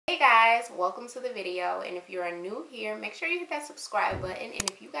guys, welcome to the video. And if you're new here, make sure you hit that subscribe button.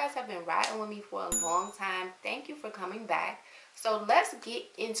 And if you guys have been riding with me for a long time, thank you for coming back. So let's get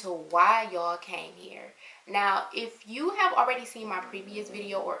into why y'all came here. Now, if you have already seen my previous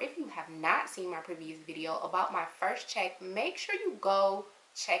video, or if you have not seen my previous video about my first check, make sure you go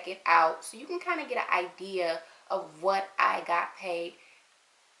check it out so you can kind of get an idea of what I got paid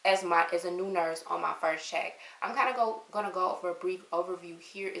as a new nurse on my first check. I'm kind of gonna go over a brief overview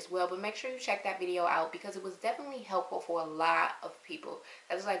here as well, but make sure you check that video out because it was definitely helpful for a lot of people.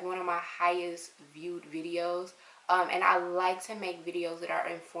 That was like one of my highest viewed videos, and I like to make videos that are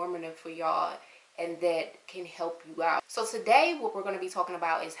informative for y'all and that can help you out. So today what we're going to be talking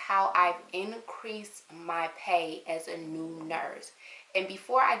about is how I've increased my pay as a new nurse. And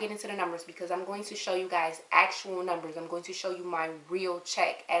before I get into the numbers, because I'm going to show you guys actual numbers, I'm going to show you my real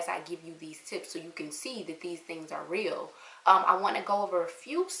check as I give you these tips so you can see that these things are real. I want to go over a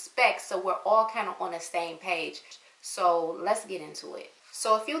few specs so we're all kind of on the same page. So let's get into it.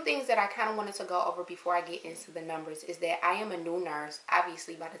 So a few things that I kind of wanted to go over before I get into the numbers is that I am a new nurse,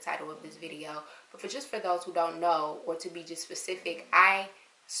 obviously by the title of this video. But for those who don't know, or to be just specific, I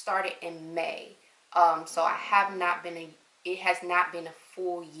started in May. So it has not been a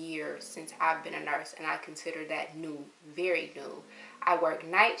full year since I've been a nurse, and I consider that new, very new. I work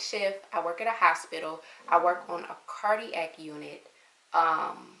night shift, I work at a hospital, I work on a cardiac unit,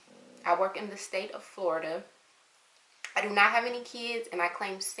 I work in the state of Florida. I do not have any kids, and I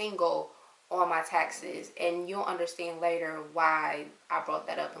claim single on my taxes, and you'll understand later why I brought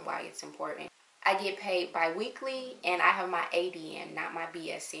that up and why it's important. I get paid bi-weekly, and I have my ADN, not my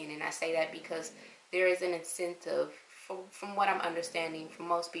BSN, and I say that because there is an incentive, from what I'm understanding from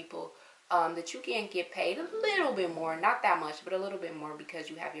most people, that you can get paid a little bit more, not that much, but a little bit more because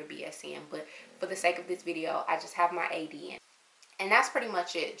you have your BSN. But for the sake of this video, I just have my ADN. And that's pretty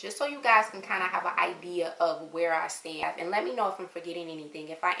much it, just so you guys can kind of have an idea of where I stand. And let me know if I'm forgetting anything.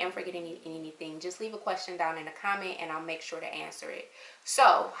 If I am forgetting anything, just leave a question down in the comment and I'll make sure to answer it.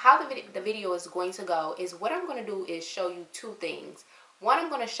 So how the video is going to go is, what I'm going to do is show you two things. One, I'm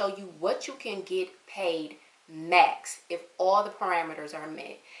going to show you what you can get paid max if all the parameters are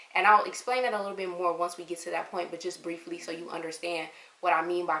met. And I'll explain it a little bit more once we get to that point, but just briefly so you understand what I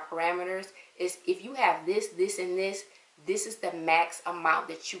mean by parameters is, if you have this, this, and this is the max amount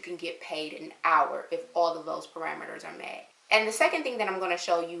that you can get paid an hour if all of those parameters are met. And the second thing that I'm going to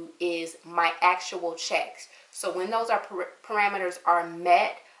show you is my actual checks. So when those parameters are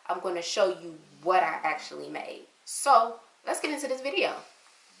met, I'm going to show you what I actually made. So let's get into this video.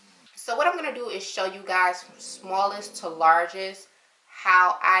 So what I'm going to do is show you guys from smallest to largest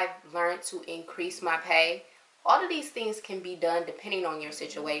how I've learned to increase my pay. All of these things can be done depending on your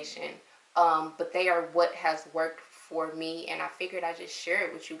situation, but they are what has worked for me, and I figured I'd just share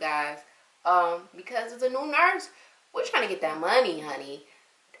it with you guys, because as a new nurse, we're trying to get that money, honey.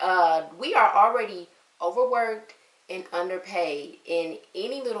 We are already overworked and underpaid, and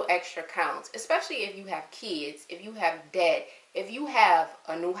any little extra counts, especially if you have kids, if you have debt, if you have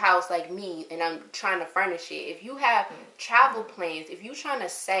a new house like me and I'm trying to furnish it, if you have travel plans, if you're trying to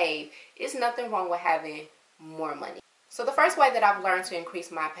save, there's nothing wrong with having more money. So the first way that I've learned to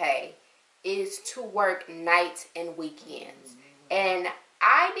increase my pay is to work nights and weekends. And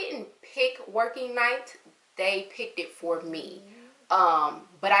I didn't pick working nights, they picked it for me.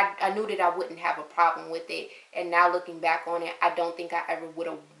 But I knew that I wouldn't have a problem with it. And now looking back on it, I don't think I ever would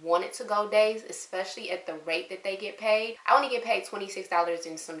have wanted to go days, especially at the rate that they get paid. I only get paid $26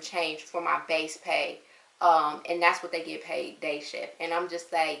 and some change for my base pay. And that's what they get paid day shift. And I'm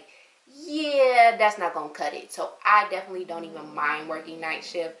just like, yeah, that's not gonna cut it. So I definitely don't even mind working night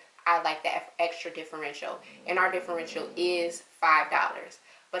shift. I like that extra differential, and our differential is $5.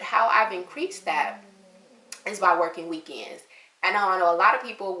 But how I've increased that is by working weekends. And I know a lot of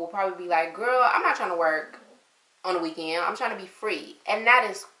people will probably be like, girl, I'm not trying to work on the weekend, I'm trying to be free. And that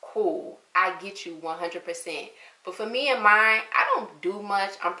is cool, I get you 100%. But for me and mine, I don't do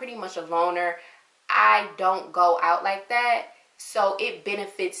much. I'm pretty much a loner. I don't go out like that, so it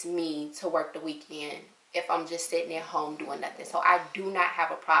benefits me to work the weekend if I'm just sitting at home doing nothing. So I do not have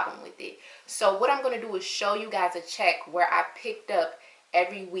a problem with it. So what I'm going to do is show you guys a check where I picked up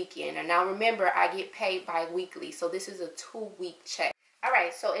every weekend. And now remember, I get paid bi-weekly, so this is a 2-week check.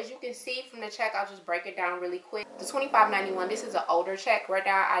 Alright, so as you can see from the check, I'll just break it down really quick. The $25.91, this is an older check. Right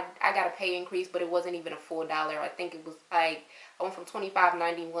now, I got a pay increase, but it wasn't even a full dollar. I think it was like, I went from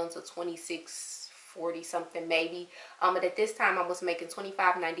 $25.91 to $26.40 something maybe. But at this time, I was making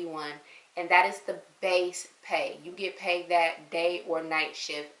 $25.91. And that is the base pay. You get paid that day or night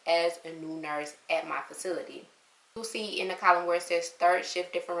shift as a new nurse at my facility. You'll see in the column where it says third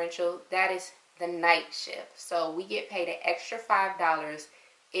shift differential, that is the night shift. So we get paid an extra $5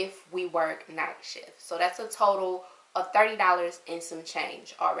 if we work night shift. So that's a total of $30 and some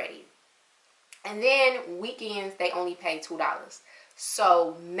change already. And then weekends, they only pay $2.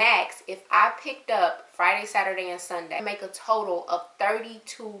 So max, if I picked up Friday, Saturday, and Sunday, I make a total of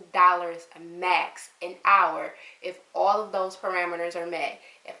 $32 max an hour if all of those parameters are met.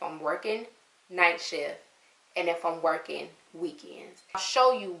 If I'm working night shift and if I'm working weekends. I'll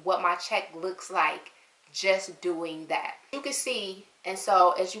show you what my check looks like just doing that. You can see, and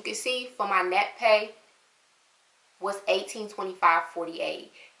so as you can see, for my net pay was $1825.48.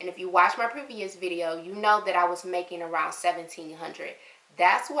 And if you watch my previous video, you know that I was making around $1,700.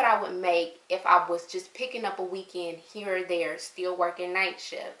 That's what I would make if I was just picking up a weekend here or there, still working night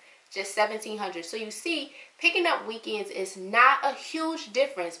shift. Just $1,700. So you see, picking up weekends is not a huge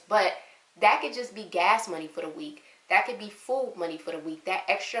difference, but that could just be gas money for the week. That could be food money for the week. That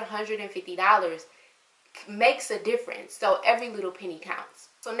extra $150 makes a difference. So every little penny counts.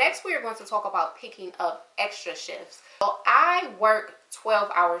 So next we are going to talk about picking up extra shifts. So I work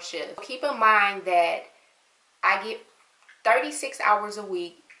 12-hour shifts. Keep in mind that I get 36 hours a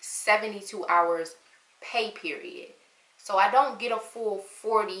week, 72 hours pay period. So I don't get a full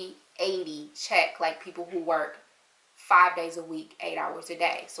 40-80 check like people who work 5 days a week, 8 hours a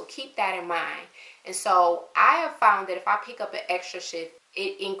day. So keep that in mind. And so I have found that if I pick up an extra shift,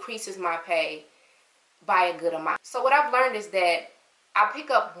 it increases my pay by a good amount. So what I've learned is that I pick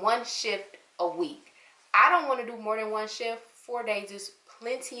up one shift a week. I don't want to do more than one shift. 4 days is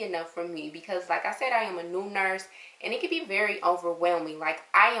plenty enough for me because, like I said, I am a new nurse and it can be very overwhelming. Like,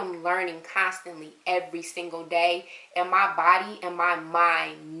 I am learning constantly every single day, and my body and my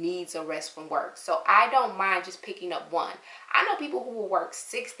mind needs a rest from work. So I don't mind just picking up one. I know people who will work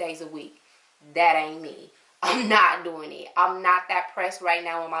 6 days a week. That ain't me. I'm not doing it. I'm not that pressed right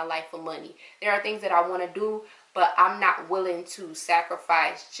now in my life for money. There are things that I want to do, but I'm not willing to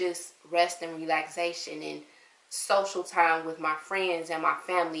sacrifice just rest and relaxation and social time with my friends and my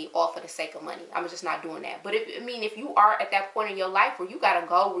family all for the sake of money. I'm just not doing that. But if you are at that point in your life where you gotta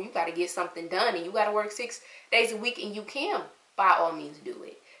go, where you gotta get something done, and you gotta work 6 days a week, and you can, by all means, do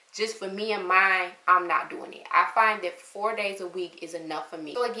it. Just for me and mine, I'm not doing it. I find that 4 days a week is enough for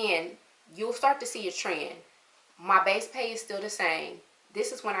me. So again, you'll start to see a trend. My base pay is still the same.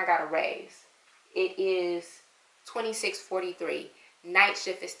 This is when I got a raise. It is $26.43. Night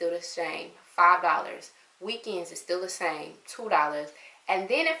shift is still the same, $5. Weekends is still the same, $2. And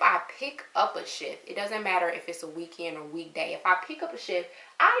then if I pick up a shift, it doesn't matter if it's a weekend or weekday. If I pick up a shift,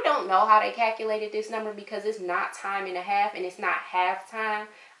 I don't know how they calculated this number because it's not time and a half and it's not half time.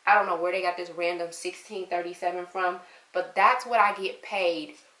 I don't know where they got this random 1637 from, but that's what I get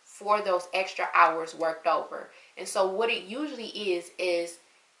paid for those extra hours worked over. And so what it usually is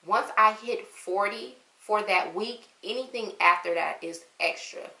once I hit 40 for that week, anything after that is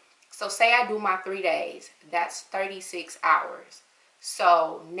extra. So say I do my 3 days, that's 36 hours.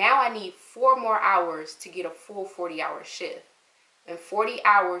 So now I need 4 more hours to get a full 40-hour shift. And 40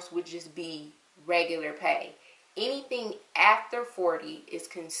 hours would just be regular pay. Anything after 40 is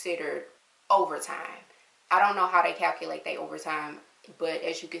considered overtime. I don't know how they calculate their overtime, but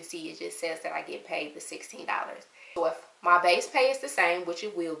as you can see, it just says that I get paid the $16. So if my base pay is the same, which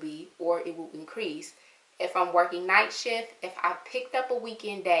it will be, or it will increase, if I'm working night shift, if I picked up a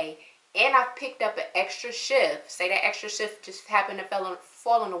weekend day, and I've picked up an extra shift, say that extra shift just happened to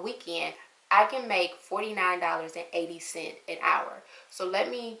fall on a weekend, I can make $49.80 an hour. So let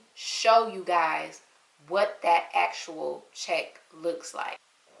me show you guys what that actual check looks like.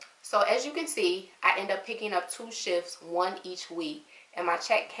 So as you can see, I end up picking up 2 shifts, one each week, and my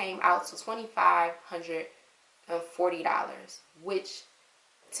check came out to $2,540, which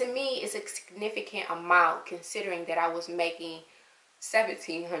to me is a significant amount considering that I was making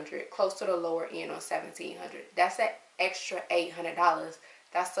 $1,700, close to the lower end on $1,700. That's an extra $800.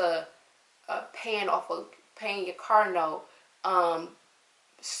 That's a paying your car note,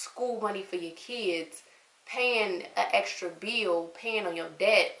 school money for your kids, paying an extra bill, paying on your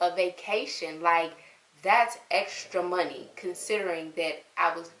debt, a vacation. Like, that's extra money considering that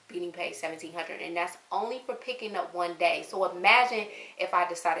I was getting paid $1,700, and that's only for picking up one day. So imagine if I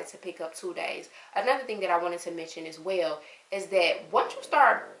decided to pick up 2 days. Another thing that I wanted to mention as well is that once you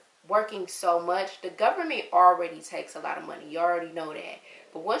start working so much, the government already takes a lot of money. You already know that.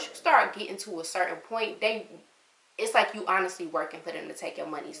 But once you start getting to a certain point, it's like you honestly working for them to take your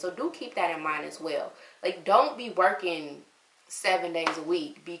money. So do keep that in mind as well. Like, don't be working 7 days a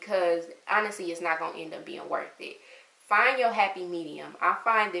week because honestly, it's not going to end up being worth it. Find your happy medium. I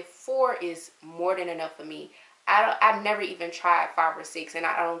find that 4 is more than enough for me. I've never even tried 5 or 6, and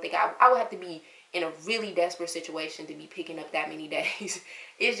I don't think I would have to be in a really desperate situation to be picking up that many days.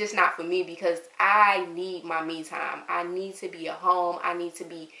 It's just not for me because I need my me time. I need to be at home. I need to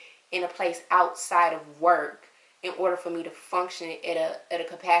be in a place outside of work in order for me to function at a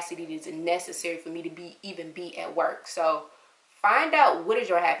capacity that's necessary for me to even be at work. So find out what is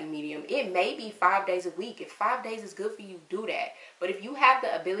your happy medium. It may be 5 days a week. If 5 days is good for you, do that. But if you have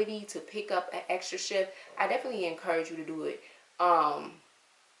the ability to pick up an extra shift, I definitely encourage you to do it.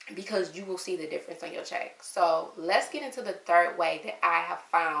 Because you will see the difference on your check. So let's get into the third way that I have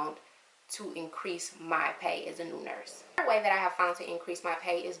found to increase my pay as a new nurse. The third way that I have found to increase my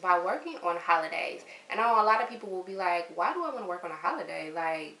pay is by working on holidays. And I know a lot of people will be like, why do I want to work on a holiday?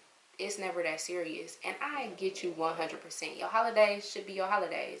 Like, it's never that serious. And I get you 100%. Your holidays should be your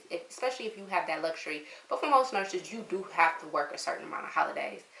holidays, especially if you have that luxury. But for most nurses, you do have to work a certain amount of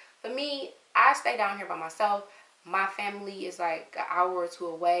holidays. For me, I stay down here by myself. My family is like an hour or two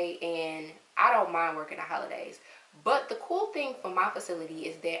away, and I don't mind working the holidays. But the cool thing for my facility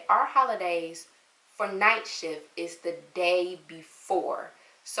is that our holidays for night shift is the day before.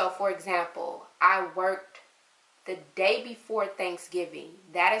 So for example, I worked the day before Thanksgiving.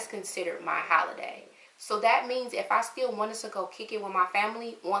 That is considered my holiday. So that means if I still wanted to go kick it with my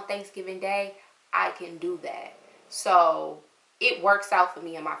family on Thanksgiving Day, I can do that. So it works out for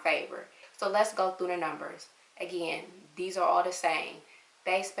me in my favor. So let's go through the numbers. Again, these are all the same.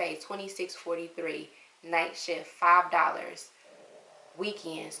 Base pay $26.43, night shift $5,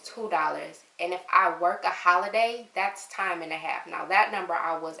 weekends $2, and if I work a holiday, that's time and a half. Now that number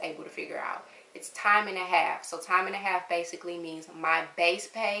I was able to figure out. It's time and a half. So time and a half basically means my base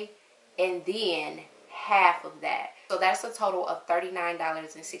pay and then half of that. So that's a total of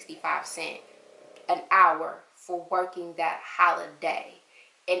 $39.65 an hour for working that holiday.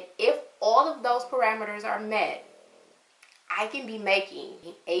 And if all of those parameters are met, I can be making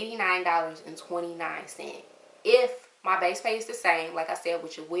 $89.29 if my base pay is the same, like I said,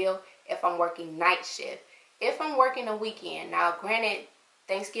 which it will if I'm working night shift. If I'm working a weekend, now granted,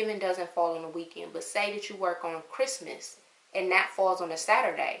 Thanksgiving doesn't fall on a weekend, but say that you work on Christmas and that falls on a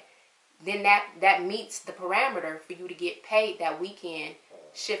Saturday, then that meets the parameter for you to get paid that weekend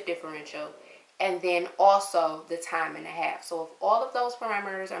shift differential. And then also the time and a half. So if all of those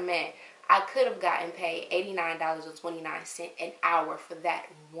parameters are met, I could have gotten paid $89.29 an hour for that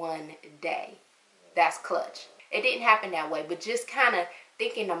one day. That's clutch. It didn't happen that way, but just kind of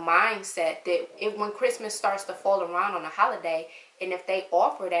thinking the mindset that when Christmas starts to fall around on a holiday, and if they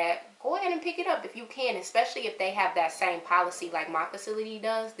offer that, go ahead and pick it up if you can, especially if they have that same policy like my facility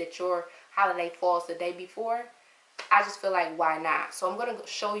does, that your holiday falls the day before. I just feel like, why not? So I'm going to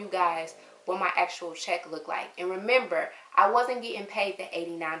show you guys what my actual check looked like. And remember, I wasn't getting paid the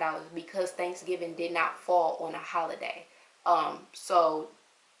 $89 because Thanksgiving did not fall on a holiday. So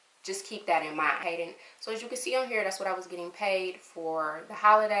just keep that in mind. So as you can see on here, that's what I was getting paid for the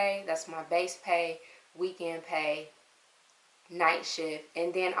holiday. That's my base pay, weekend pay, night shift.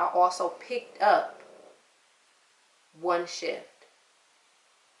 And then I also picked up one shift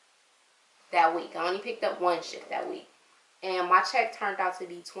that week. I only picked up one shift that week. And my check turned out to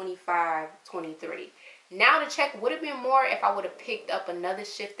be $25.23. Now the check would have been more if I would have picked up another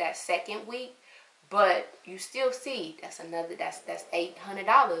shift that second week, but you still see that's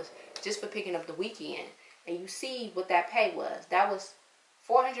 $800 just for picking up the weekend. And you see what that pay was. That was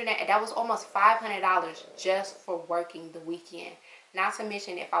that was almost $500 just for working the weekend. Not to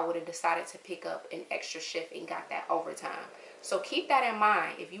mention if I would have decided to pick up an extra shift and got that overtime. So keep that in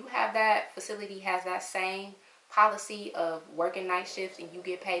mind. If you have that facility has that same policy of working night shifts and you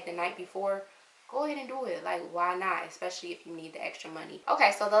get paid the night before, go ahead and do it. Like, why not? Especially if you need the extra money.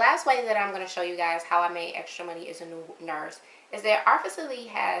 Okay, so the last way that I'm going to show you guys how I made extra money as a new nurse is that our facility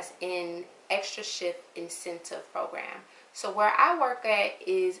has an extra shift incentive program. So where I work at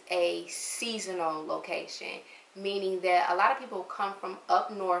is a seasonal location, meaning that a lot of people come from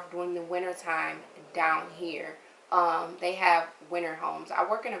up north during the winter time down here. They have winter homes. I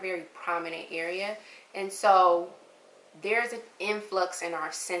work in a very prominent area, and so there's an influx in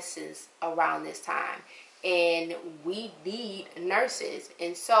our census around this time, and we need nurses.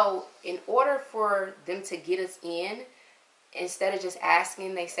 And so in order for them to get us in, instead of just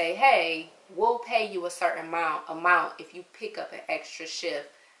asking, they say, hey, we'll pay you a certain amount if you pick up an extra shift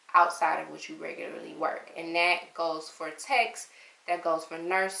outside of what you regularly work. And that goes for techs, that goes for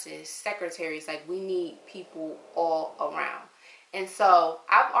nurses, secretaries. Like, we need people all around. And so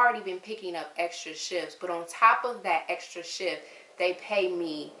I've already been picking up extra shifts, but on top of that extra shift, they pay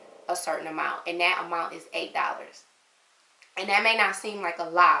me a certain amount, and that amount is $8. And that may not seem like a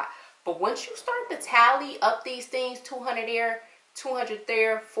lot, But once you start to tally up these things, 200 there, 200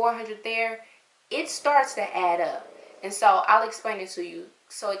 there, 400 there, it starts to add up. And so I'll explain it to you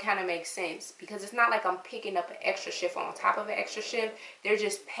so it kind of makes sense, because it's not like I'm picking up an extra shift on top of an extra shift. They're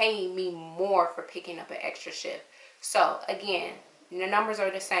just paying me more for picking up an extra shift. So again, the numbers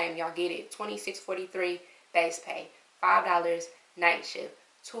are the same. Y'all get it. $26.43 base pay, $5 night shift,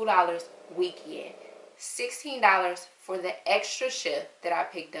 $2 weekend, $16 for the extra shift that I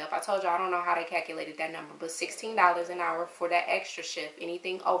picked up. I told you I don't know how they calculated that number, but $16 an hour for that extra shift,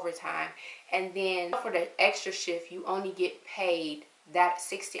 anything overtime. And then for the extra shift, you only get paid that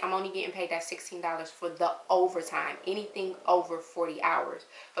 60. I'm only getting paid that $16 for the overtime, anything over 40 hours.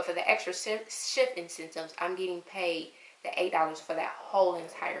 But for the extra shift incentives, I'm getting paid the $8 for that whole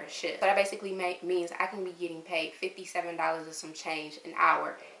entire shift. So that basically means I can be getting paid $57 or some change an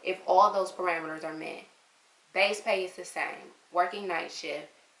hour if all those parameters are met. Base pay is the same. Working night shift,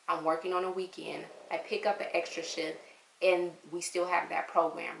 I'm working on a weekend, I pick up an extra shift, and we still have that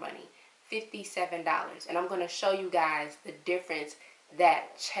program running. $57. And I'm going to show you guys the difference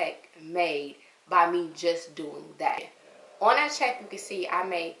that check made by me just doing that. On that check, you can see I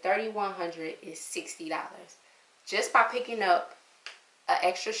made $3,160 just by picking up an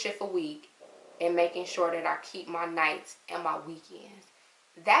extra shift a week and making sure that I keep my nights and my weekends.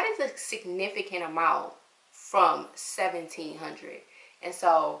 That is a significant amount from $1,700. And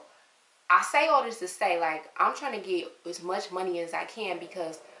so I say all this to say, like, I'm trying to get as much money as I can,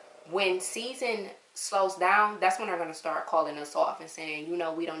 because when season slows down, that's when they're going to start calling us off and saying, you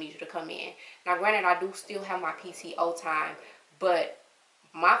know, we don't need you to come in. Now, granted, I do still have my PTO time, but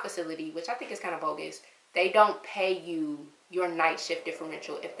my facility, which I think is kind of bogus, they don't pay you your night shift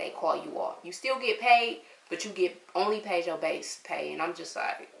differential if they call you off. You still get paid, but you get only paid your base pay. And I'm just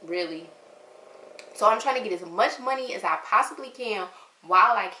like, really? So I'm trying to get as much money as I possibly can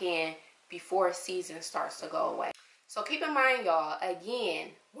while I can before season starts to go away. So keep in mind, y'all,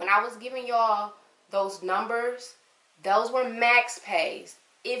 again, when I was giving y'all those numbers, those were max pays.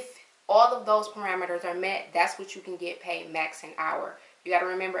 If all of those parameters are met, that's what you can get paid max an hour. You got to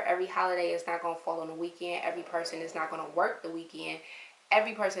remember, every holiday is not going to fall on the weekend. Every person is not going to work the weekend.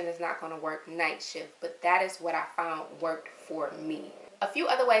 Every person is not going to work night shift. But that is what I found worked for me. A few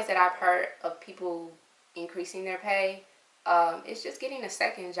other ways that I've heard of people increasing their pay is just getting a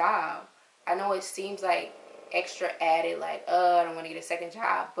second job. I know it seems like extra added, like, I don't want to get a second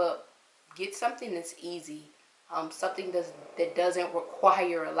job, but get something that's easy. Something that doesn't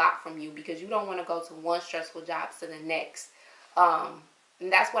require a lot from you, because you don't want to go to one stressful job to the next.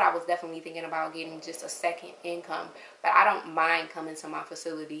 And that's what I was definitely thinking about, getting just a second income. But I don't mind coming to my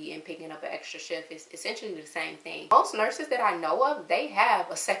facility and picking up an extra shift. It's essentially the same thing. Most nurses that I know of, they have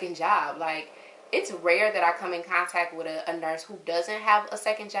a second job. Like, it's rare that I come in contact with a nurse who doesn't have a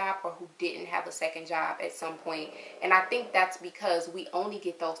second job or who didn't have a second job at some point. And I think that's because we only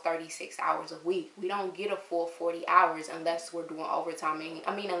get those 36 hours a week. We don't get a full 40 hours unless we're doing overtime.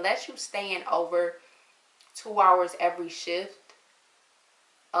 I mean, unless you staying over 2 hours every shift,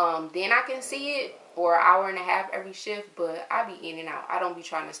 then I can see it, or an hour and a half every shift, but I be in and out. I don't be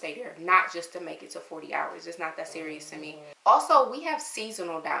trying to stay there, not just to make it to 40 hours. It's not that serious to me. Also, we have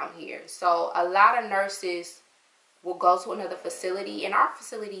seasonal down here. So a lot of nurses will go to another facility, and our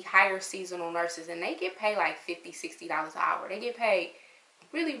facility hires seasonal nurses, and they get paid like $50, $60 an hour. They get paid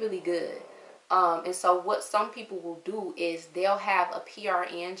really, really good. And so what some people will do is they'll have a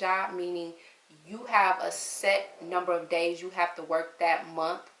PRN job, meaning you have a set number of days you have to work that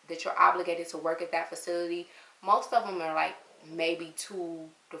month that you're obligated to work at that facility. Most of them are like maybe 2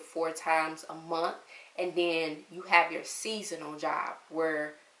 to 4 times a month. And then you have your seasonal job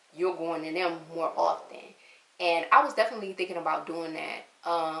where you're going to them more often. And I was definitely thinking about doing that.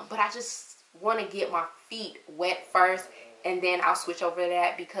 But I just want to get my feet wet first, and then I'll switch over to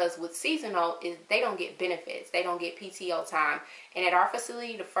that, because with seasonal, they don't get benefits. They don't get PTO time. And at our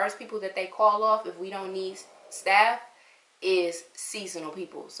facility, the first people that they call off if we don't need staff is seasonal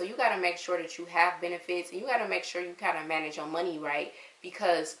people. So you got to make sure that you have benefits, and you got to make sure you kind of manage your money right,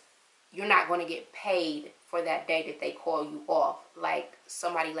 because you're not going to get paid for that day that they call you off, like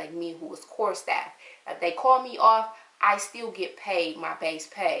somebody like me who was core staff. If they call me off, I still get paid my base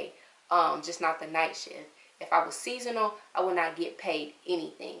pay, just not the night shift. If I was seasonal, I would not get paid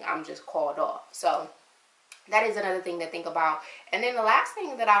anything. I'm just called off. So that is another thing to think about. And then the last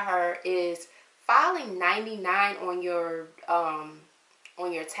thing that I heard is filing 99 on your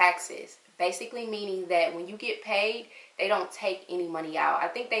taxes. Basically meaning that when you get paid, they don't take any money out. I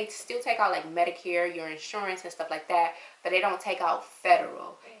think they still take out like Medicare, your insurance and stuff like that, but they don't take out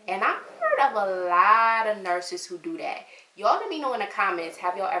federal. And I've heard of a lot of nurses who do that. Y'all let me know in the comments,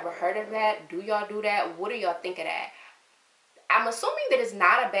 have y'all ever heard of that? Do y'all do that? What do y'all think of that? I'm assuming that it's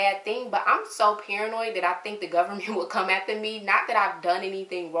not a bad thing, but I'm so paranoid that I think the government will come after me. Not that I've done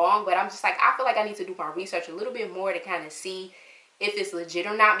anything wrong, but I'm just like, I feel like I need to do my research a little bit more to kind of see if it's legit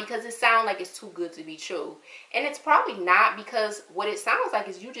or not, because it sounds like it's too good to be true. And it's probably not, because what it sounds like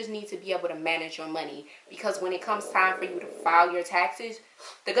is you just need to be able to manage your money, because when it comes time for you to file your taxes,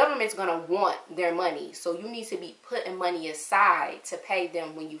 the government's going to want their money. So you need to be putting money aside to pay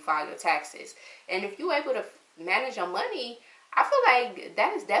them when you file your taxes. And if you're able to manage your money, I feel like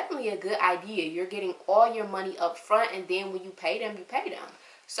that is definitely a good idea. You're getting all your money up front, and then when you pay them, you pay them.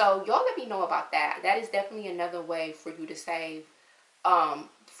 So y'all let me know about that. That is definitely another way for you to save,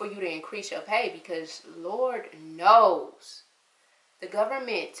 for you to increase your pay, because Lord knows the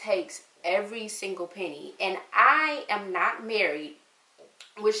government takes every single penny. And I am not married,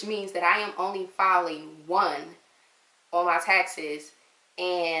 which means that I am only filing one on my taxes,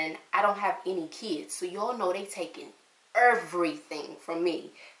 and I don't have any kids. So y'all know they taking everything from me.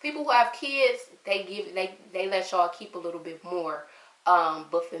 People who have kids, they let y'all keep a little bit more,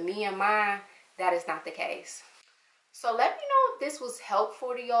 but for me and mine, that is not the case. So let me know if this was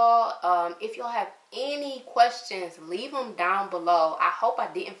helpful to y'all. If y'all have any questions, leave them down below. I hope I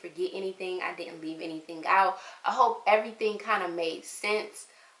didn't forget anything. I didn't leave anything out. I hope everything kind of made sense.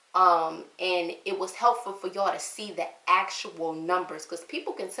 And it was helpful for y'all to see the actual numbers, because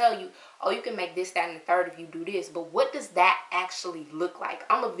people can tell you, oh, you can make this, that, and the third if you do this, but what does that actually look like?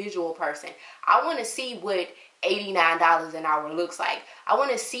 I'm a visual person. I want to see what $89 an hour looks like. I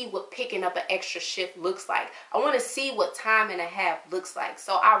want to see what picking up an extra shift looks like. I want to see what time and a half looks like.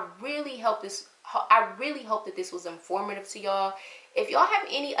 So I really hope that this was informative to y'all. If y'all have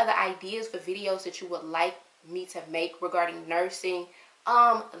any other ideas for videos that you would like me to make regarding nursing,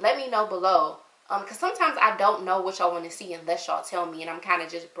 let me know below, because sometimes I don't know what y'all want to see unless y'all tell me, and I'm kind of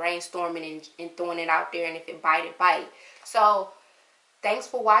just brainstorming and throwing it out there, and if it bite, it bite. So thanks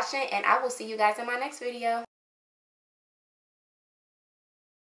for watching, and I will see you guys in my next video.